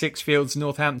leg at Sixfields,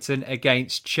 Northampton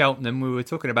against Cheltenham. We were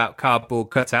talking about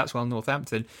cardboard cutouts. Well,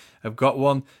 Northampton have got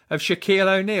one of Shaquille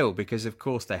O'Neal, because of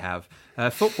course they have.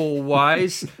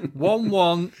 Football-wise,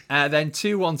 1-1, then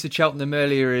 2-1 to Cheltenham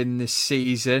earlier in the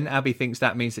season. Abby thinks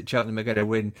that means that Cheltenham are going to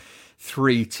win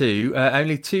 3-2.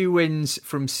 Only 2 wins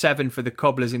from 7 for the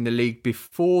Cobblers in the league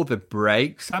before the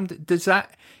break. Sam, does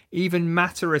that even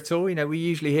matter at all? You know, we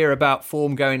usually hear about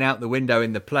form going out the window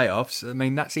in the playoffs. I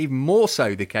mean, that's even more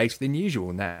so the case than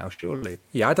usual now, surely.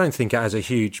 Yeah, I don't think it has a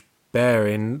huge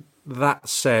bearing. That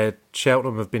said,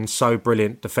 Cheltenham have been so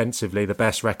brilliant defensively, the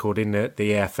best record in the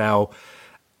EFL.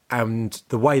 And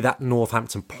the way that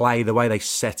Northampton play, the way they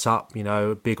set up, you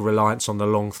know, a big reliance on the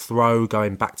long throw,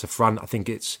 going back to front. I think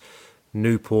it's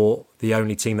Newport, the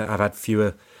only team that have had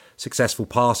fewer successful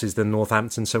passes than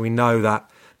Northampton. So we know that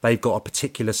they've got a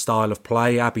particular style of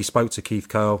play. Abby spoke to Keith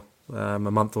Curle a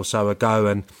month or so ago,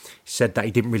 and he said that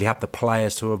he didn't really have the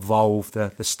players to evolve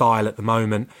the style at the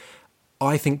moment.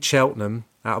 I think Cheltenham,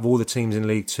 out of all the teams in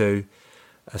League Two,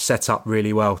 are set up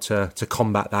really well to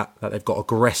combat that they've got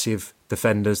aggressive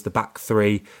defenders, the back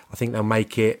three. I think they'll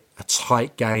make it a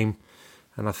tight game.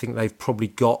 and I think they've probably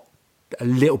got a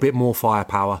little bit more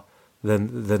firepower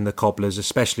than the Cobblers,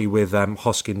 especially with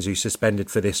Hoskins, who's suspended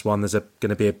for this one. There's going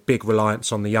to be a big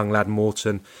reliance on the young lad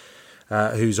Morton,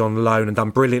 who's on loan and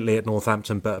done brilliantly at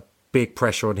Northampton, but big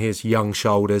pressure on his young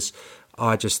shoulders.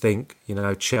 I just think,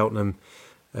 Cheltenham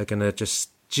are going to just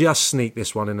sneak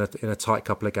this one in a tight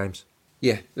couple of games.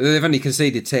 Yeah, they've only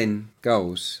conceded 10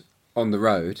 goals on the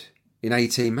road in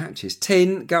 18 matches.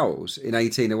 10 goals in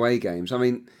 18 away games. I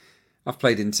mean, I've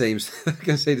played in teams that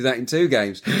conceded that in 2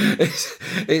 games.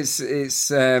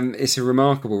 It's a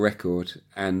remarkable record,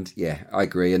 and yeah, I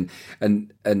agree. And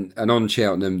on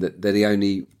Cheltenham, that they're the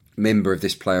only member of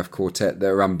this playoff quartet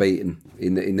that are unbeaten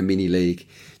in the mini league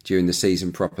during the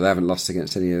season proper. They haven't lost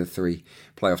against any of the 3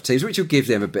 playoff teams, which will give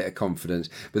them a bit of confidence.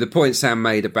 But the point Sam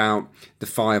made about the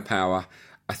firepower,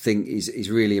 I think, is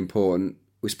really important.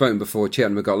 We've spoken before.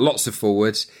 Cheltenham have got lots of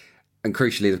forwards. And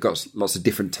crucially, they've got lots of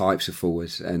different types of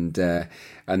forwards, and that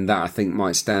I think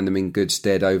might stand them in good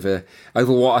stead over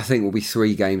what I think will be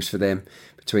 3 games for them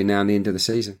between now and the end of the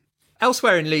season.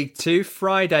 Elsewhere in League 2,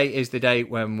 Friday is the day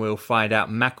when we'll find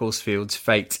out Macclesfield's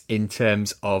fate in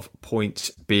terms of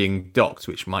points being docked,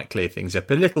 which might clear things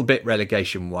up a little bit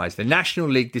relegation-wise. The National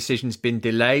League decision's been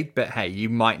delayed, but hey, you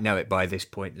might know it by this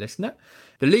point, listener.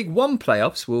 The League 1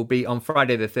 playoffs will be on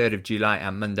Friday the 3rd of July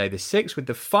and Monday the 6th, with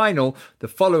the final the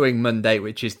following Monday,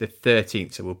 which is the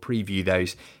 13th. So we'll preview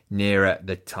those nearer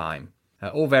the time.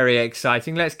 All very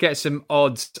exciting. Let's get some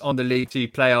odds on the League 2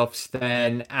 playoffs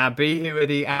then. Abby, who are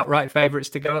the outright favourites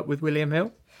to go up with William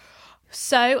Hill?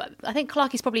 So I think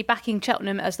Clarkie's probably backing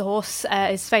Cheltenham as the horse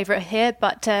is favourite here,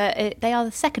 but they are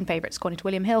the second favourites according to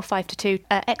William Hill, 5-2.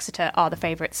 Exeter are the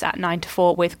favourites at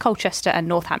 9-4, with Colchester and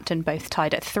Northampton both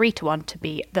tied at 3-1 to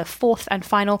be the 4th and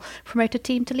final promoted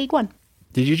team to League 1.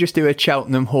 Did you just do a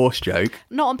Cheltenham horse joke?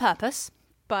 Not on purpose,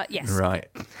 but yes. Right.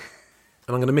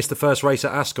 And I'm going to miss the first race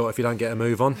at Ascot if you don't get a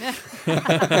move on.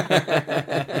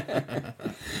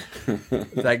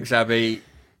 Thanks, Abby.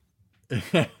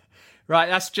 Right,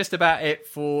 that's just about it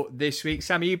for this week.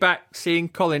 Sam, are you back seeing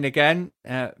Colin again?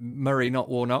 Murray, not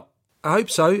Warnock. I hope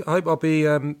so. I hope I'll be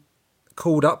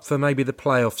called up for maybe the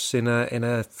playoffs in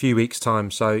a few weeks'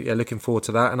 time. So, yeah, looking forward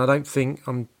to that. And I don't think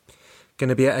I'm going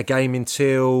to be at a game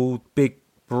until big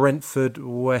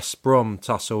Brentford-West Brom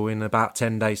tussle in about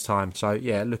 10 days' time. So,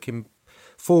 yeah, looking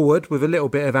forward with a little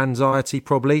bit of anxiety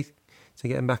probably to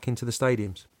getting back into the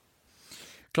stadiums.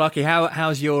 Clarkie,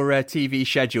 how's your TV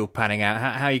schedule panning out?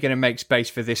 How are you going to make space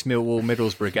for this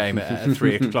Millwall-Middlesbrough game at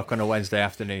 3 o'clock on a Wednesday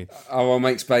afternoon? Oh, I'll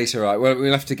make space, all right. Well,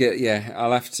 we'll have to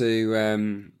I'll have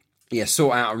to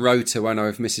sort out a rota, won't I,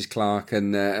 with Mrs. Clark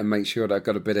and make sure that I've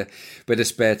got a bit of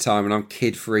spare time and I'm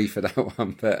kid-free for that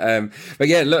one. But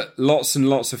yeah, look, lots and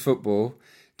lots of football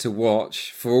to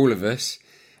watch for all of us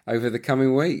over the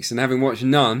coming weeks. And having watched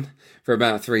none for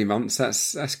about 3 months,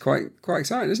 that's quite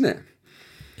exciting, isn't it?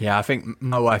 Yeah, I think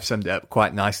my wife summed it up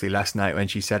quite nicely last night when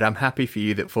she said, "I'm happy for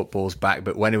you that football's back,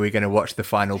 but when are we going to watch the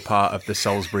final part of the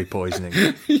Salisbury poisoning?"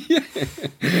 Yeah.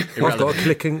 I've got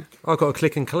to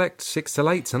click and collect 6 till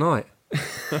 8 tonight.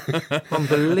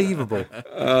 Unbelievable.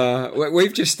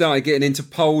 We've just started getting into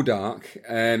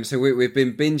Poldark, so we've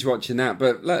been binge watching that.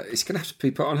 But look, it's going to have to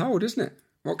be put on hold, isn't it?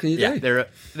 What can you do?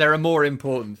 There are more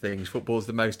important things. Football's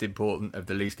the most important of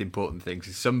the least important things,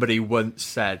 as somebody once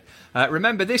said.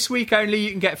 Remember, this week only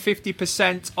you can get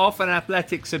 50% off an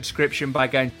Athletic subscription by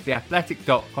going to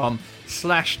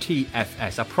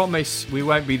theathletic.com/TFS. I promise we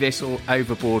won't be this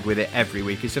overboard with it every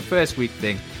week. It's a first week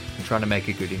thing. I'm trying to make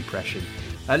a good impression.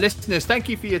 Listeners, thank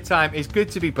you for your time. It's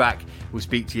good to be back. We'll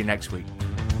speak to you next week.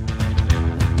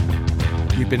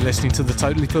 You've been listening to the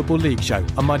Totally Football League Show,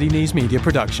 a Muddy Knees Media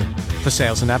production. For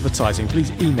sales and advertising, please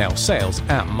email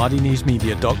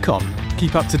sales@muddykneesmedia.com.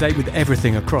 Keep up to date with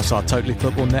everything across our Totally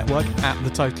Football network at The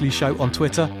Totally Show on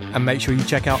Twitter, and make sure you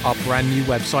check out our brand new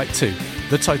website too,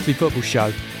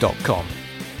 thetotallyfootballshow.com.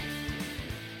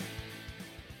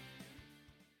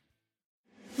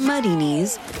 Muddy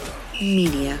Knees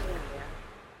Media.